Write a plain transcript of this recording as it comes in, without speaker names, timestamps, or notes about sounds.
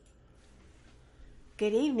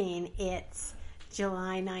Good evening. It's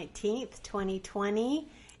July 19th, 2020.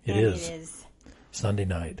 It is Sunday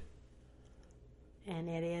night. And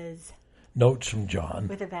it is Notes from John.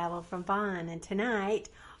 With a Babble from Vaughn. And tonight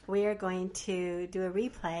we are going to do a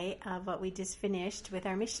replay of what we just finished with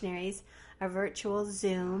our missionaries, our virtual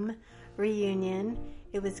Zoom reunion.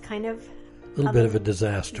 It was kind of a little bit of a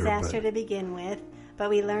disaster to begin with, but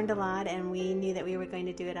we learned a lot, and we knew that we were going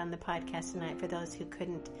to do it on the podcast tonight for those who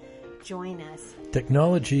couldn't join us.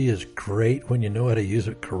 Technology is great when you know how to use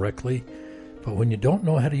it correctly, but when you don't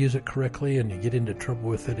know how to use it correctly and you get into trouble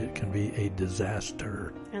with it, it can be a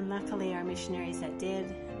disaster. And luckily our missionaries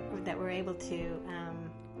that were able to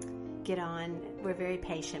get on were very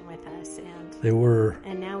patient with us, and they were.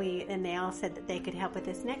 And they all said that they could help with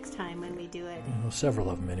us next time when we do it. Well, several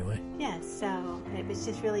of them anyway. Yes, so it was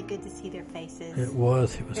just really good to see their faces. It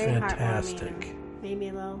was very fantastic. Made me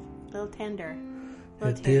a little tender.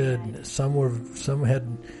 It did. Some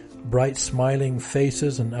had bright smiling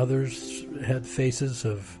faces, and others had faces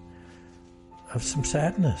of some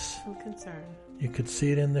sadness. Some concern. You could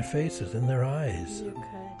see it in their faces, in their eyes. You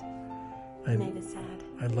could. It made us sad.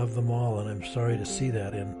 I love them all, and I'm sorry to see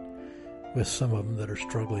that with some of them that are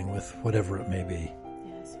struggling with whatever it may be.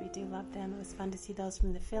 Yes, we do love them. It was fun to see those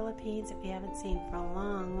from the Philippines that we haven't seen for a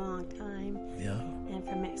long, long time. Yeah. And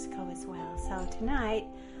from Mexico as well. So tonight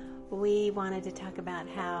we wanted to talk about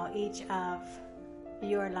how each of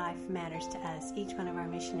your life matters to us, each one of our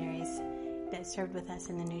missionaries that served with us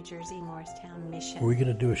in the New Jersey Morristown mission. Are we going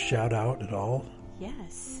to do a shout out at all?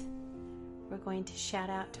 Yes. We're going to shout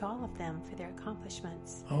out to all of them for their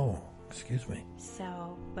accomplishments. Oh, excuse me.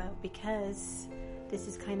 So, but because this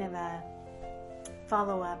is kind of a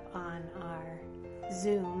follow-up on our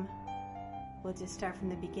Zoom, we'll just start from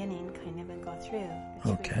the beginning kind of and go through.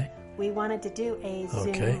 Okay. We wanted to do a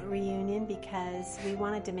Zoom reunion because we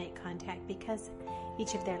wanted to make contact because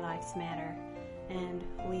each of their lives matter. And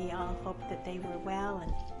we all hoped that they were well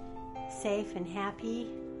and safe and happy,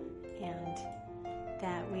 and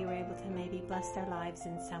that we were able to maybe bless their lives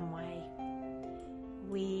in some way.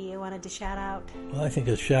 We wanted to shout out. Well, I think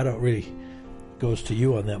a shout out really goes to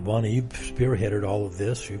you on that, Bonnie. You've spearheaded all of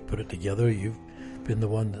this. You've put it together. You've been the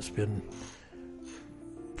one that's been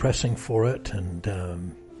pressing for it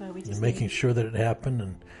and making sure that it happened.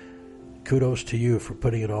 And kudos to you for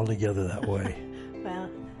putting it all together that way. Well,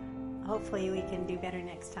 hopefully we can do better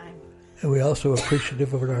next time. And we also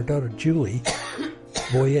appreciative of our daughter Julie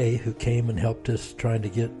Boyer, who came and helped us trying to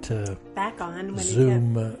get back on when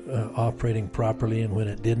Zoom operating properly, and when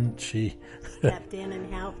it didn't, she stepped in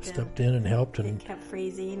and helped. And it kept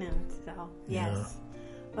freezing, and so yes. Yeah.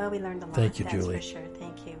 Well, we learned a lot. Thank you, that's Julie. For sure.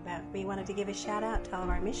 Thank you. But we wanted to give a shout out to all of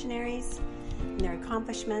our missionaries and their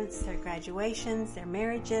accomplishments, their graduations, their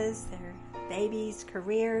marriages, their babies,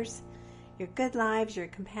 careers, your good lives, your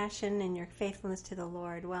compassion, and your faithfulness to the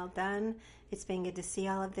Lord. Well done. It's been good to see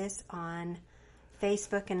all of this on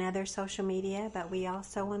Facebook and other social media, but we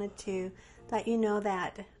also wanted to let you know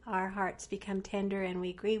that our hearts become tender and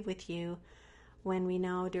we grieve with you when we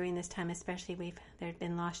know during this time especially there have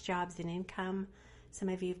been lost jobs and income. Some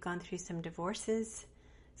of you have gone through some divorces.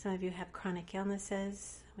 Some of you have chronic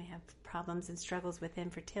illnesses. We have problems and struggles with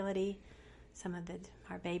infertility. Some of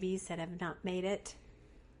our babies that have not made it,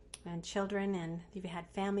 and children, and you've had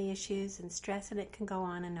family issues and stress, and it can go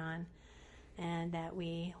on. And that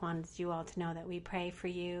we wanted you all to know that we pray for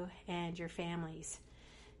you and your families.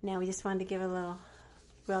 Now we just wanted to give a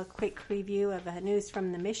real quick review of news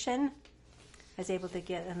from the mission. I was able to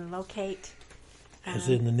get and locate. As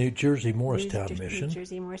in the New Jersey Morristown mission. New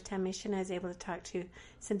Jersey Morristown mission. I was able to talk to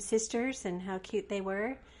some sisters and how cute they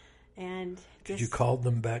were. And did you call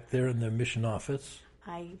them back there in the mission office?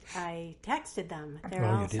 I texted them. They're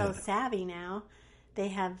all so savvy now. They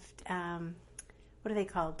have, what are they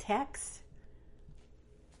called? Techs?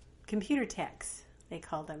 Computer techs, they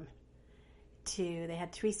called them. They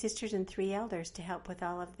had 3 sisters and 3 elders to help with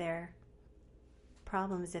all of their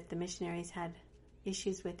problems if the missionaries had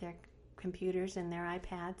issues with their computers and their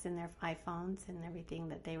iPads and their iPhones and everything,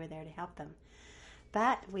 that they were there to help them.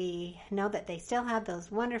 But we know that they still have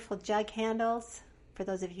those wonderful jug handles. For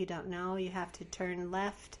those of you who don't know, you have to turn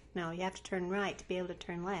left. No, you have to turn right to be able to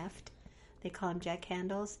turn left. They call them jug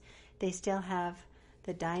handles. They still have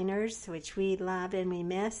the diners, which we love and we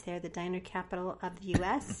miss. They're the diner capital of the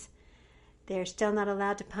U.S. They're still not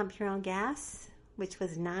allowed to pump your own gas, which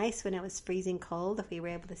was nice when it was freezing cold. If we were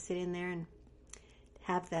able to sit in there and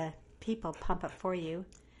have the people pump it for you.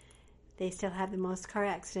 They still have the most car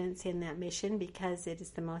accidents in that mission because it is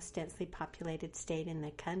the most densely populated state in the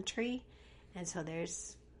country. And so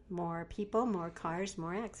there's more people, more cars,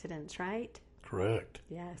 more accidents, right? Correct.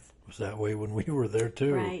 Yes. It was that way when we were there,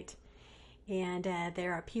 too. Right. And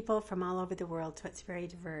there are people from all over the world, so it's very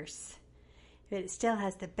diverse. But it still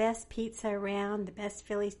has the best pizza around, the best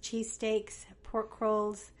Philly cheesesteaks, pork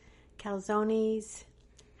rolls, calzones,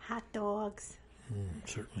 hot dogs.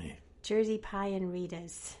 Certainly. Jersey pie and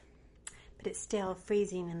Ritas. But it's still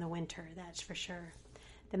freezing in the winter, that's for sure.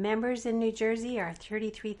 The members in New Jersey are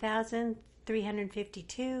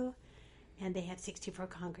 33,352, and they have 64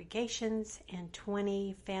 congregations and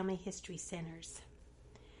 20 family history centers.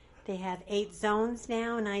 They have 8 zones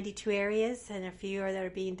now, 92 areas, and a few that are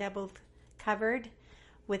being double covered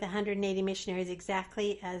with 180 missionaries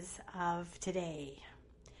exactly as of today.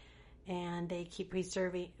 And they keep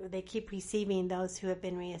receiving those who have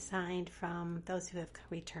been reassigned from those who have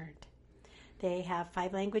returned. They have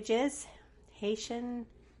 5 languages: Haitian,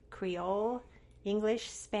 Creole, English,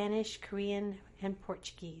 Spanish, Korean, and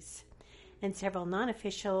Portuguese. And several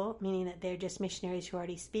non-official, meaning that they're just missionaries who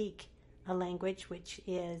already speak a language, which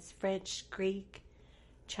is French, Greek,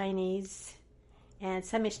 Chinese, and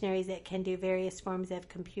some missionaries that can do various forms of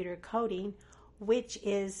computer coding, which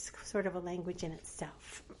is sort of a language in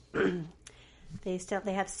itself. They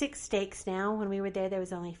have 6 stakes now. When we were there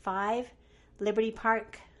was only 5. Liberty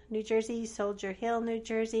Park, New Jersey; Soldier Hill, New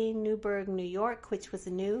Jersey; Newburgh, New York, which was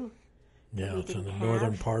new. Yeah, it's in the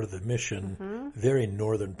northern part of the mission, very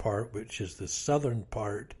northern part, which is the southern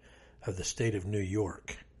part of the state of New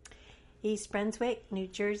York. East Brunswick, New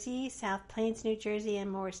Jersey; South Plains, New Jersey;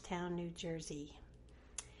 and Morristown, New Jersey.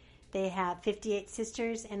 They have 58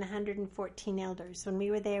 sisters and 114 elders. When we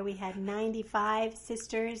were there, we had 95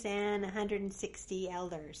 sisters and 160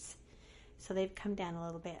 elders. So they've come down a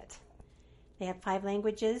little bit. They have 5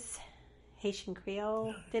 languages: Haitian,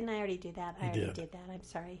 Creole. Didn't I already do that? I already did that. I'm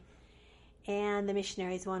sorry. And the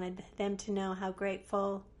missionaries wanted them to know how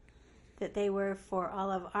grateful that they were for all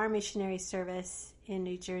of our missionary service in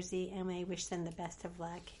New Jersey, and we wish them the best of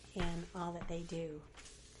luck in all that they do.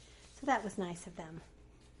 So that was nice of them.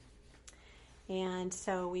 And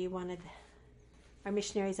so we wanted our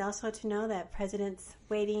missionaries also to know that President's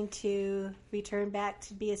waiting to return back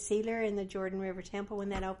to be a sealer in the Jordan River Temple when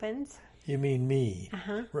that opens. You mean me?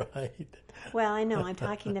 Uh-huh. Right. Well, I know. I'm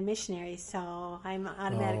talking to missionaries, so I'm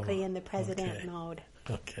automatically in the president mode.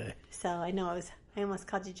 Okay. So I know I almost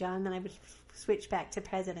called you John, then I would switch back to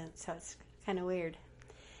president, so it's kind of weird.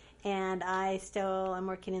 And I'm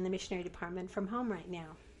working in the missionary department from home right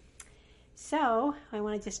now. So I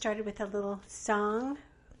wanted to start with a little song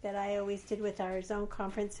that I always did with our zone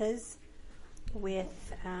conferences. Well,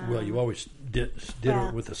 you always did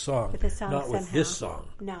it with a song. With a song not somehow. With this song.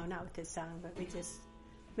 No, not with this song, but we just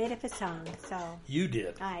made up a song. So you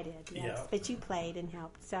did. I did, yes. Yeah. But you played and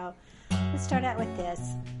helped. So let's start out with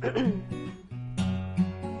this.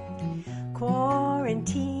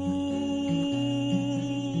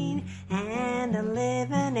 Quarantine and the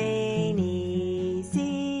living ain't easy.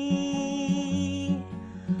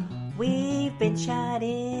 We've been shut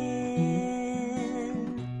in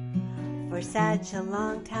for such a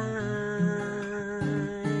long time.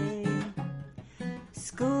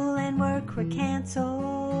 School and work were canceled,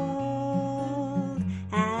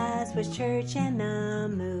 as was church and the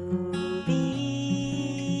movies.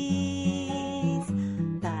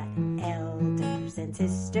 But elders and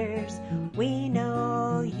sisters, we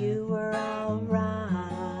know you were all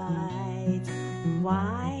right.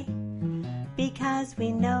 Why? Because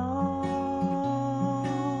we know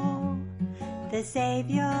the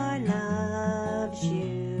Savior loves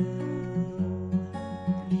you.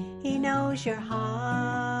 He knows your heart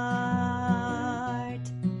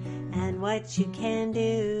and what you can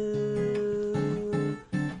do.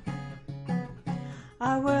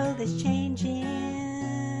 Our world is changing,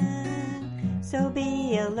 so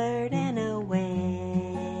be alert and aware.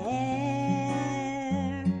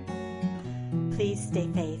 Please stay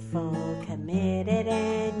faithful, committed,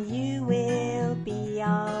 and you will be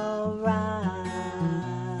all right.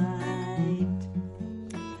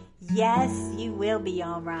 Yes, you will be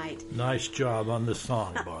all right. Nice job on the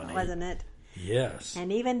song, Bonnie. Wasn't it? Yes.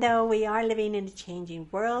 And even though we are living in a changing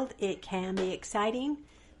world, it can be exciting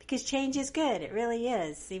because change is good. It really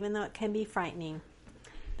is, even though it can be frightening.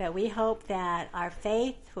 But we hope that our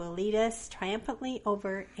faith will lead us triumphantly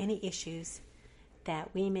over any issues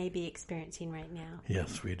that we may be experiencing right now.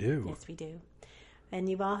 Yes, we do. Yes, we do. And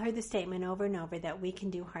you've all heard the statement over and over that we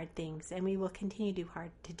can do hard things, and we will continue to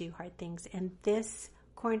do hard things. And this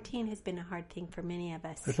quarantine has been a hard thing for many of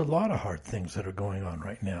us. There's a lot of hard things that are going on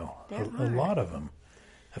right now. There a lot of them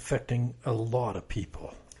affecting a lot of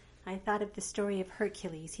people. I thought of the story of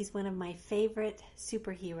Hercules. He's one of my favorite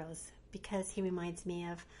superheroes because he reminds me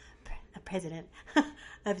of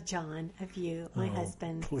of John, of you, my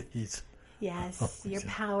husband. Please. Yes, your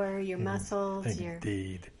power, your muscles,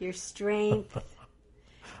 Indeed. your strength.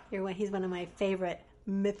 He's one of my favorite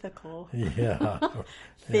mythical figures. Yeah,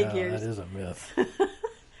 that is a myth.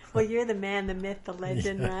 Well, you're the man, the myth, the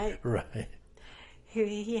legend, right? Right.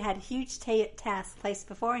 He had huge tasks placed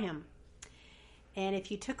before him. And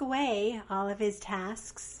if you took away all of his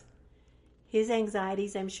tasks, his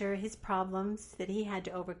anxieties, I'm sure, his problems that he had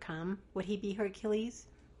to overcome, would he be Hercules?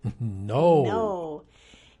 No. No.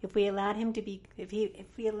 If we allowed him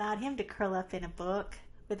to curl up in a book,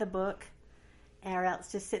 or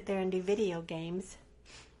else just sit there and do video games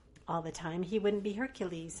all the time, he wouldn't be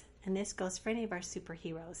Hercules. And this goes for any of our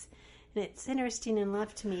superheroes. And it's interesting and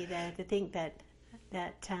love to me to think that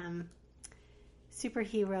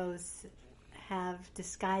superheroes have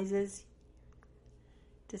disguises,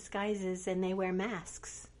 and they wear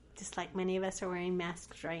masks, just like many of us are wearing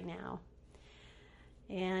masks right now.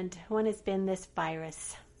 And one has been this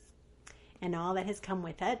virus and all that has come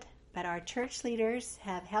with it. But our church leaders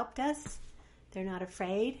have helped us. They're not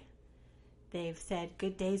afraid. They've said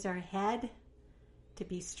good days are ahead, to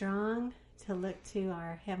be strong, to look to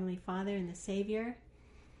our Heavenly Father and the Savior.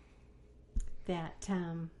 That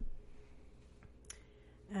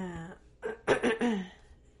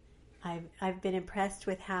I've been impressed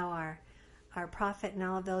with how our prophet and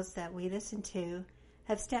all of those that we listen to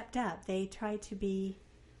have stepped up. They try to be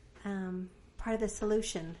part of the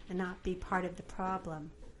solution and not be part of the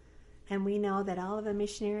problem. And we know that all of the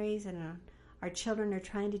missionaries and our children are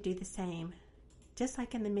trying to do the same. Just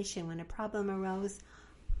like in the mission, when a problem arose,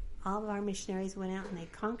 all of our missionaries went out and they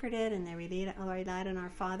conquered it, and they relied on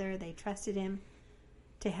our Father. They trusted Him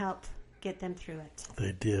to help get them through it.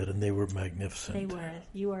 They did, and they were magnificent. They were.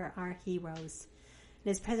 You are our heroes.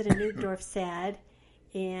 And as President Newdorf said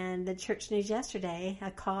in the church news yesterday,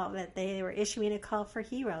 that they were issuing a call for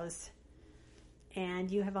heroes.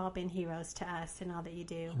 And you have all been heroes to us in all that you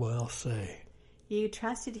do. Well, say. You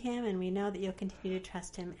trusted Him, and we know that you'll continue to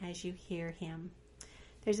trust Him as you hear Him.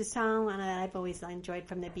 There's a song that I've always enjoyed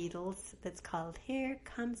from the Beatles that's called "Here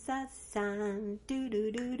Comes the Sun,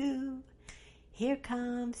 do-do-do-do. Here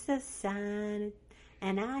comes the sun,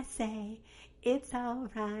 and I say, it's all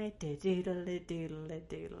right,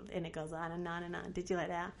 do-doodle-doodle-doodle." And it goes on and on and on. Did you like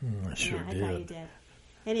that? I sure did. I thought you did.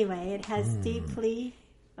 Anyway, it has deeply...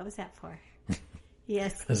 What was that for?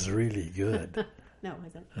 Yes. That's really good. No, it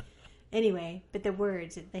wasn't. Anyway, but the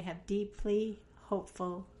words, they have deeply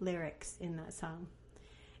hopeful lyrics in that song.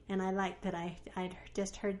 And I like that I'd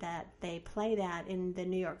just heard that they play that in the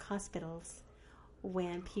New York hospitals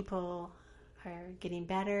when people are getting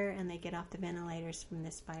better and they get off the ventilators from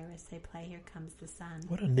this virus. They play "Here Comes the Sun."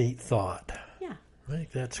 What a neat thought. Yeah. I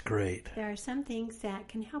think that's great. There are some things that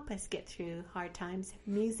can help us get through hard times.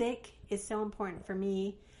 Music is so important for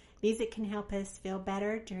me. Music can help us feel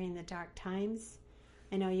better during the dark times.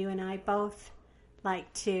 I know you and I both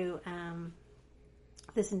like to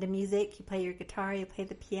listen to music. You play your guitar, you play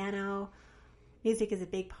the piano. Music is a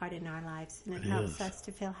big part in our lives, and it helps us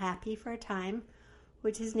to feel happy for a time,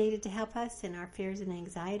 which is needed to help us in our fears and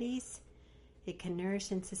anxieties. It can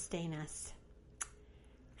nourish and sustain us.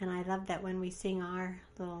 And I love that when we sing our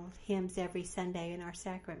little hymns every Sunday in our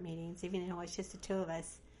sacrament meetings, even though it's just the two of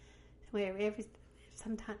us,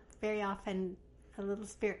 sometimes, very often, a little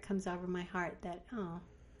spirit comes over my heart that,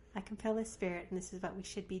 I can feel the Spirit, and this is what we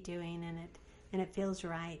should be doing, and it feels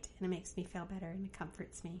right, and it makes me feel better, and it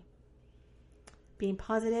comforts me. Being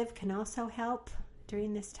positive can also help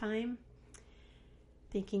during this time.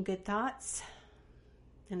 Thinking good thoughts,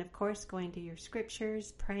 and of course going to your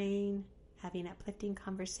scriptures, praying, having uplifting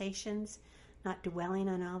conversations, not dwelling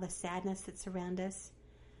on all the sadness that's around us.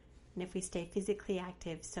 And if we stay physically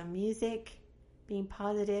active, so music, being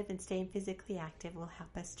positive and staying physically active will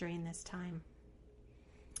help us during this time.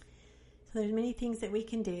 So there's many things that we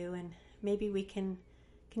can do, and maybe we can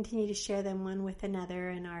continue to share them one with another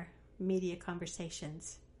in our media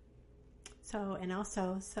conversations. So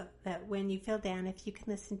that when you feel down, if you can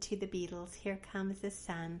listen to the Beatles, "Here Comes the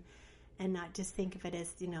Sun," and not just think of it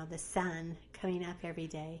as, the sun coming up every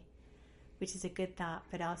day, which is a good thought,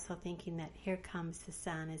 but also thinking that here comes the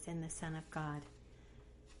sun is in the Son of God.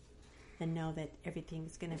 And know that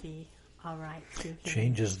everything's going to be all right through Him.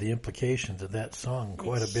 Changes the implications of that song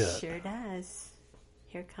quite a bit. It sure does.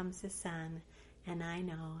 Here comes the sun, and I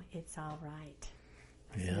know it's all right.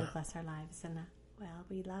 Yeah. So bless our lives. And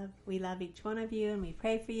we love each one of you, and we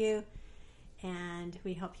pray for you, and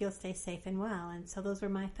we hope you'll stay safe and well. And so those were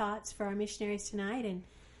my thoughts for our missionaries tonight. And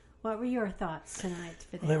what were your thoughts tonight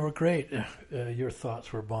for them? They were great. Your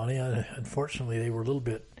thoughts were, Bonnie. Unfortunately, they were a little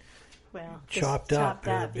bit chopped up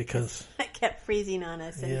because it kept freezing on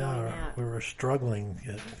us and going out. We were struggling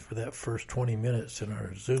for that first 20 minutes in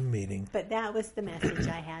our Zoom meeting. But that was the message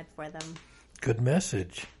I had for them. Good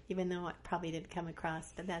message. Even though it probably didn't come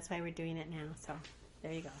across, but that's why we're doing it now. So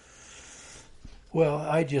there you go. Well,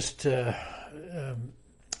 I just I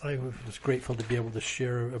was grateful to be able to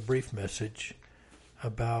share a brief message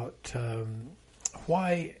about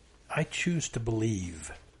why I choose to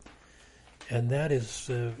believe. And that is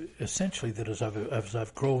essentially that as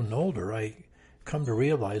I've grown older, I come to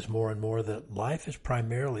realize more and more that life is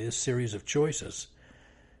primarily a series of choices.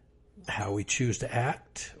 How we choose to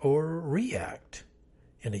act or react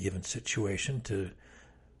in a given situation to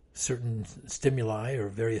certain stimuli or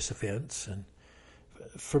various events. And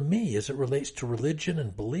for me, as it relates to religion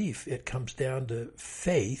and belief, it comes down to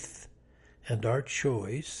faith and our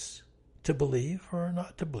choice to believe or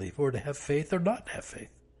not to believe, or to have faith or not to have faith.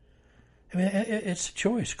 I mean, it's a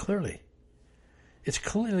choice, clearly. It's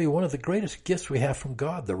clearly one of the greatest gifts we have from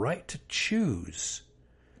God, the right to choose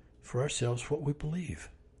for ourselves what we believe.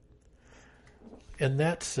 And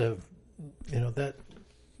that's,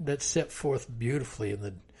 that's set forth beautifully in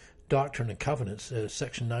the Doctrine and Covenants.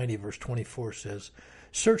 Section 90, verse 24 says,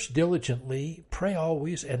 "Search diligently, pray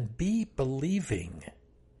always, and be believing,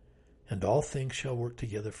 and all things shall work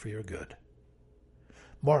together for your good."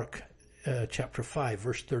 Mark chapter 5,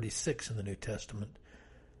 verse 36 in the New Testament.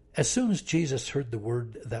 "As soon as Jesus heard the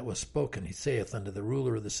word that was spoken, he saith unto the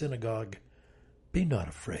ruler of the synagogue, Be not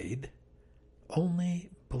afraid,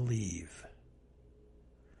 only believe."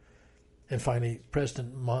 And finally,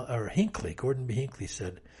 President Gordon B. Hinckley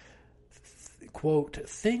said, quote,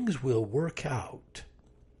 "Things will work out."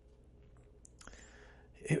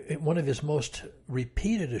 One of his most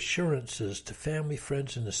repeated assurances to family,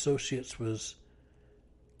 friends, and associates was,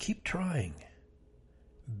 keep trying.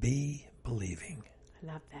 Be believing. I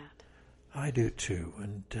love that. I do too.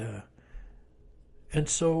 And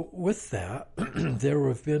so with that, there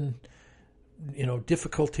have been,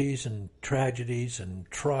 difficulties and tragedies and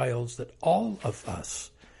trials that all of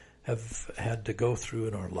us have had to go through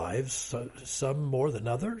in our lives, some more than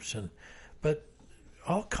others, but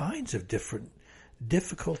all kinds of different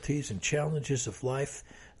difficulties and challenges of life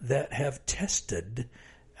that have tested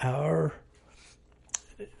our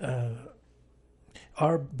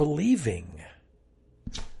believing,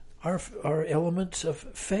 our elements of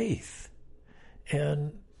faith,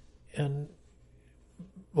 and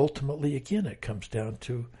ultimately, again, it comes down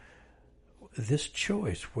to this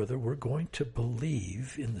choice whether we're going to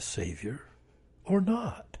believe in the Savior or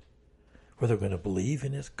not, whether we're going to believe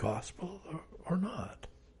in His gospel or not.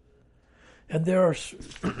 And there are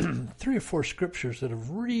 3 or 4 scriptures that have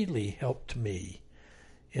really helped me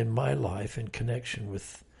in my life in connection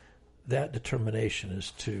with that determination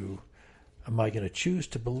as to, am I going to choose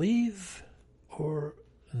to believe or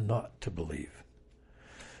not to believe?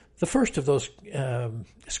 The first of those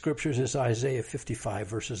scriptures is Isaiah 55,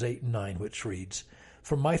 verses 8 and 9, which reads,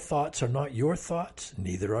 "For my thoughts are not your thoughts,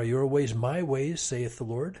 neither are your ways my ways, saith the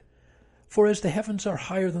Lord. For as the heavens are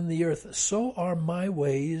higher than the earth, so are my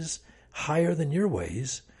ways higher than your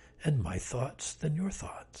ways, and my thoughts than your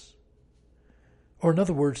thoughts." Or in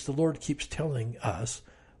other words, the Lord keeps telling us,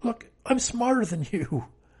 look, I'm smarter than you.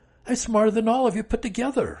 I'm smarter than all of you put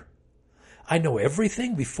together. I know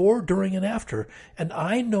everything before, during, and after, and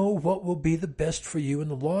I know what will be the best for you in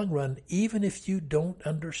the long run, even if you don't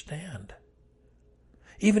understand.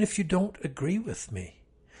 Even if you don't agree with me.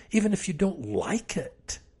 Even if you don't like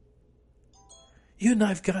it. You and I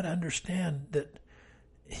have got to understand that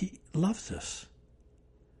He loves us.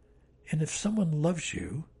 And if someone loves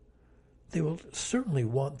you, they will certainly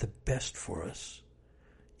want the best for us,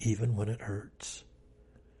 even when it hurts.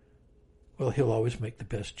 Well, He'll always make the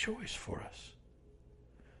best choice for us.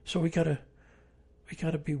 So we gotta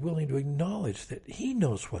be willing to acknowledge that He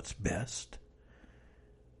knows what's best.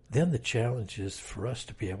 Then the challenge is for us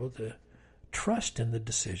to be able to trust in the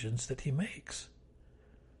decisions that He makes.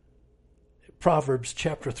 Proverbs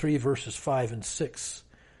chapter 3, verses 5 and 6.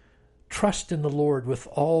 "Trust in the Lord with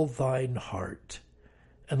all thine heart,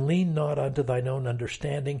 and lean not unto thine own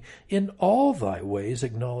understanding. In all thy ways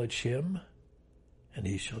acknowledge Him, and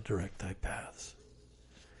He shall direct thy paths."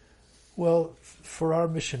 Well, for our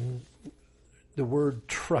mission, the word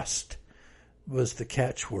trust was the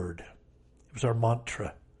catchword. It was our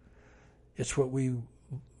mantra. It's what we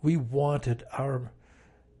wanted our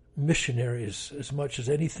missionaries, as much as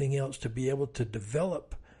anything else, to be able to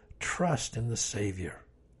develop trust in the Savior.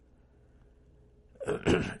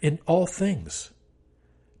 In all things.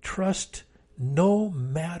 Trust no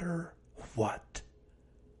matter what.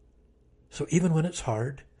 So even when it's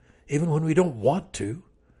hard, even when we don't want to,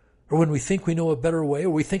 or when we think we know a better way, or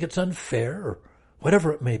we think it's unfair, or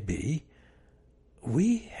whatever it may be,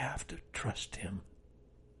 we have to trust him.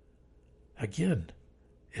 Again,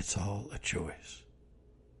 it's all a choice.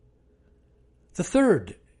 The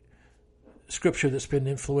third scripture that's been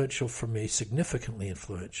influential for me, significantly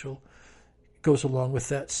influential, goes along with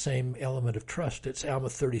that same element of trust. It's Alma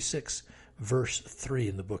 36, verse 3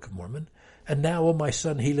 in the Book of Mormon. And now, O my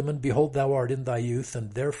son Helaman, behold, thou art in thy youth,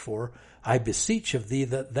 and therefore I beseech of thee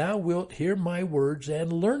that thou wilt hear my words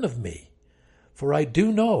and learn of me. For I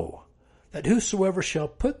do know that whosoever shall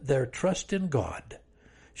put their trust in God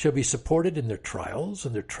shall be supported in their trials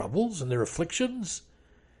and their troubles and their afflictions,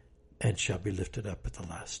 and shall be lifted up at the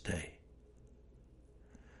last day.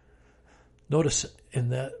 Notice in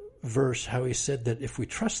that verse how he said that if we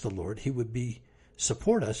trust the Lord, he would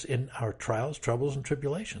support us in our trials, troubles, and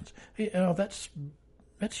tribulations. You know, that's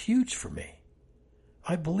huge for me.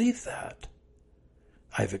 I believe that.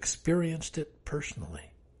 I've experienced it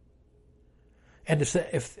personally. And as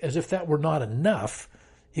if that were not enough,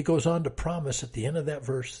 he goes on to promise at the end of that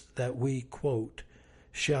verse that we, quote,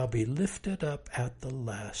 shall be lifted up at the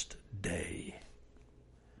last day.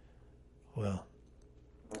 Well,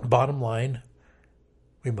 bottom line,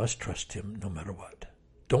 we must trust him no matter what.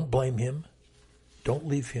 Don't blame him. Don't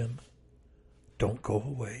leave him. Don't go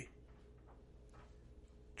away.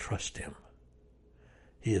 Trust him.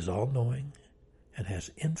 He is all-knowing and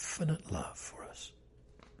has infinite love for us.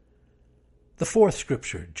 The fourth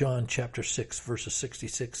scripture, John chapter 6, verses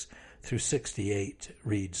 66 through 68,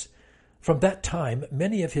 reads, From that time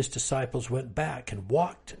many of his disciples went back and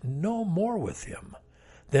walked no more with him.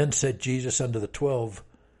 Then said Jesus unto the 12,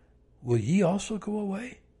 Will ye also go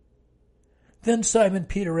away? Then Simon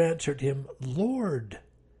Peter answered him, Lord,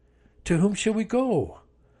 to whom shall we go?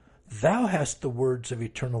 Thou hast the words of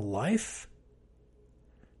eternal life,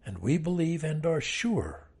 and we believe and are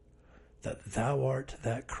sure that thou art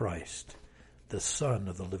that Christ, the Son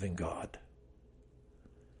of the living God.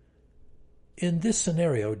 In this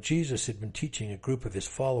scenario, Jesus had been teaching a group of his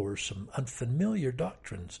followers some unfamiliar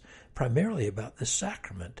doctrines, primarily about the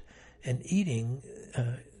sacrament and eating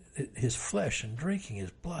his flesh and drinking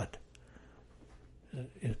his blood.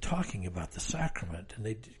 Talking about the sacrament, and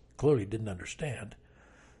they clearly didn't understand.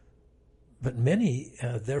 But many,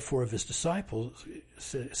 therefore, of his disciples,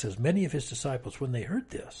 says many of his disciples, when they heard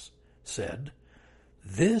this, said,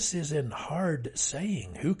 This is an hard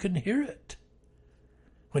saying. Who can hear it?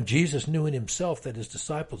 When Jesus knew in himself that his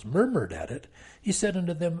disciples murmured at it, he said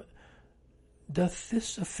unto them, Doth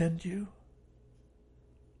this offend you?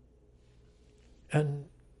 And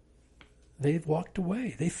they walked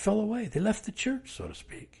away. They fell away. They left the church, so to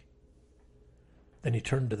speak. Then he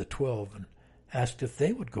turned to the 12 and asked if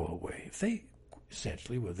they would go away. If they,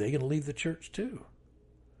 essentially, were they going to leave the church too?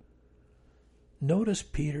 Notice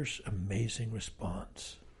Peter's amazing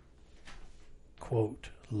response. Quote,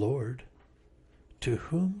 Lord, to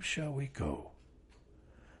whom shall we go?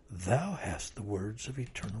 Thou hast the words of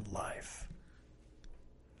eternal life.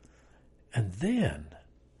 And then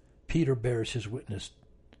Peter bears his witness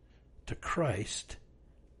to Christ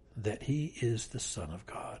that he is the Son of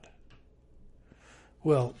God.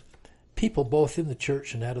 Well, people both in the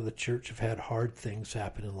church and out of the church have had hard things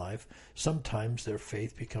happen in life. Sometimes their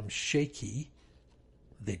faith becomes shaky.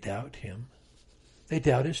 They doubt him. They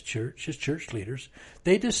doubt his church leaders.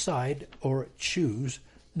 They decide or choose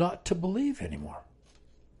not to believe anymore.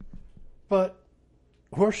 But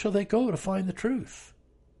where shall they go to find the truth?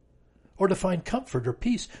 Or to find comfort or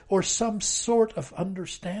peace or some sort of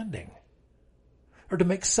understanding? Or to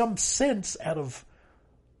make some sense out of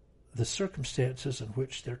the circumstances in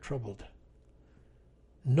which they're troubled?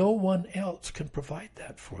 No one else can provide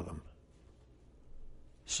that for them.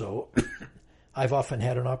 So I've often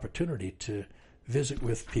had an opportunity to visit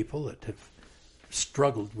with people that have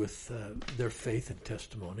struggled with their faith and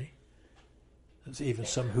testimony. There's even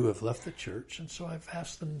some who have left the church, and so I've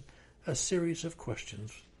asked them a series of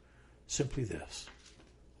questions. Simply this.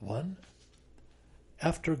 1,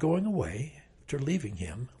 after going away, after leaving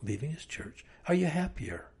his church, are you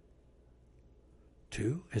happier?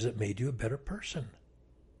 2, has it made you a better person?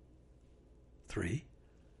 3,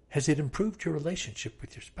 has it improved your relationship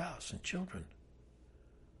with your spouse and children?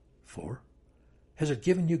 4, has it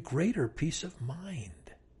given you greater peace of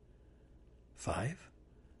mind? 5,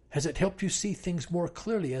 has it helped you see things more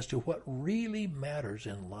clearly as to what really matters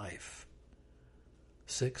in life?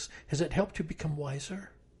 6, has it helped you become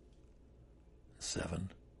wiser? 7,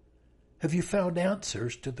 have you found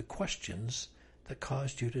answers to the questions that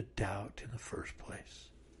caused you to doubt in the first place?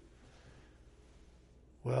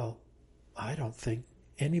 Well, I don't think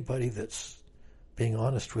anybody that's being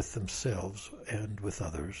honest with themselves and with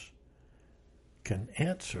others can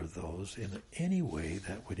answer those in any way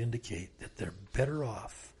that would indicate that they're better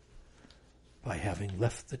off by having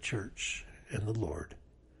left the church and the Lord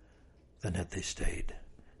than had they stayed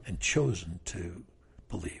and chosen to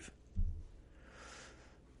believe.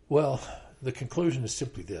 Well, the conclusion is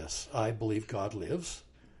simply this. I believe God lives,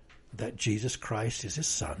 that Jesus Christ is his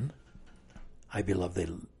Son. I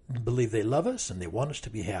believe they love us and they want us to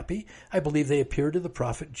be happy. I believe they appeared to the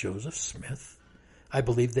prophet Joseph Smith. I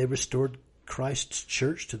believe they restored Christ's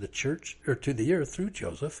church to the earth through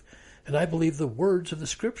Joseph. And I believe the words of the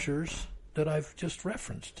scriptures that I've just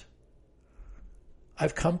referenced.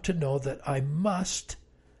 I've come to know that I must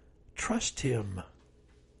trust him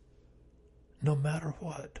no matter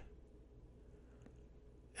what.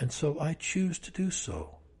 And so I choose to do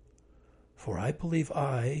so, for I believe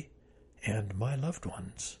I and my loved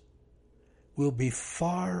ones will be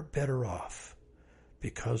far better off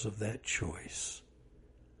because of that choice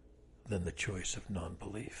than the choice of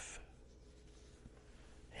non-belief.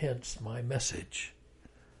 Hence, my message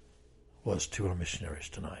was to our missionaries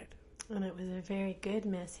tonight. And it was a very good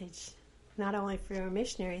message, not only for our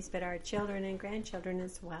missionaries, but our children and grandchildren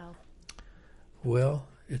as well. Well,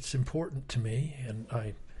 it's important to me, and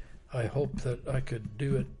I hope that I could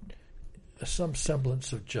do it some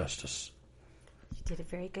semblance of justice. You did a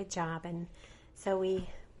very good job. And so we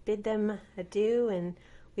bid them adieu, and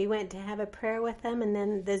we went to have a prayer with them, and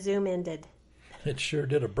then the Zoom ended. It sure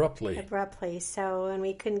did abruptly. So, and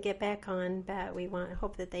we couldn't get back on, but we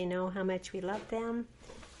hope that they know how much we love them,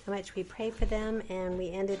 how much we pray for them, and we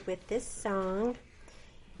ended with this song.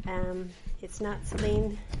 It's not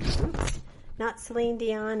Celine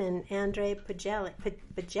Dion and Andre Bocelli.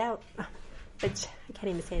 I can't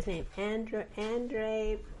even say his name.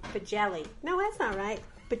 Andre Bocelli. No, that's not right.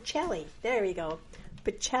 Bocelli. There we go.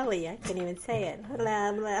 Bocelli. I can't even say it.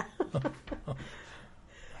 Blah, blah.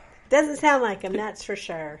 Doesn't sound like him, that's for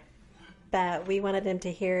sure. But we wanted them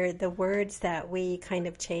to hear the words that we kind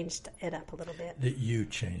of changed it up a little bit. That you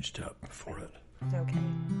changed up for it. Okay.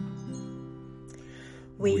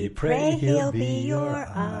 We pray he'll be your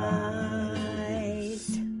eyes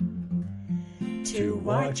to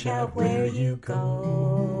watch out where you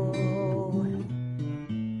go and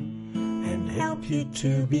help you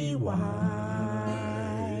to be wise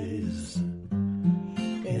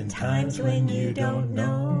in times when you don't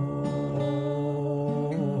know.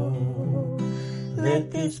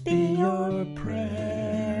 Let this be your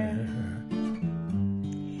prayer.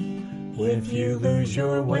 If you lose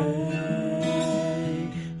your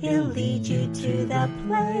way, he'll lead you to that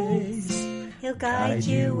place. He'll guide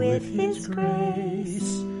you with his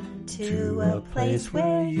grace to a place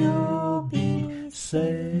where you'll be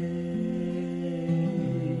safe.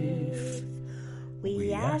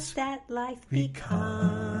 We ask that life be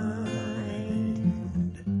kind.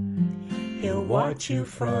 He'll watch you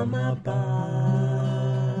from above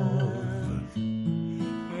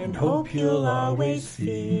and hope you'll always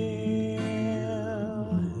feel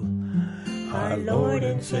our Lord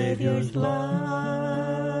and Savior's love.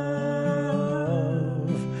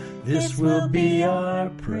 This will be our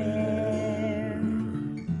prayer,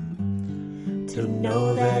 to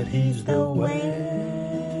know that he's the way.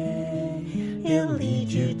 He'll lead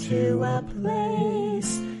you to a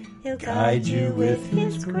place. He'll guide you with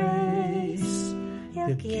his grace.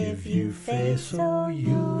 He'll give you faith so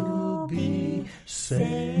you'll be safe.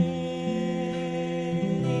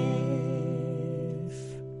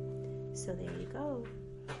 So there you go.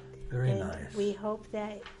 Very nice. We hope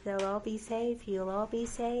that they'll all be safe. You'll all be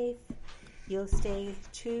safe. You'll stay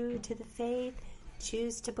true to the faith.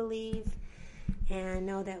 Choose to believe. And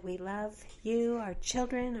know that we love you, our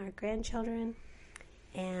children, our grandchildren,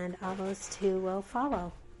 and all those who will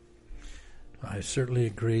follow. I certainly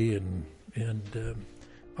agree, and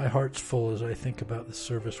my heart's full as I think about the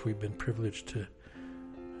service we've been privileged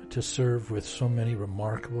to serve with so many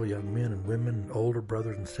remarkable young men and women, older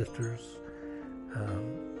brothers and sisters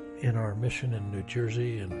in our mission in New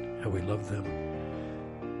Jersey, and how we love them,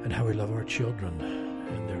 and how we love our children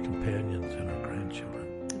and their companions and our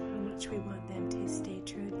grandchildren. And how much we want them to stay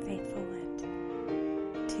true and faithful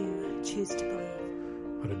and to choose to believe.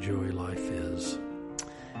 What a joy life is.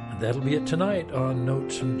 And that'll be it tonight on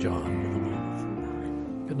Notes from John. With an arrow from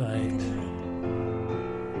Bonn. Good night. Good night.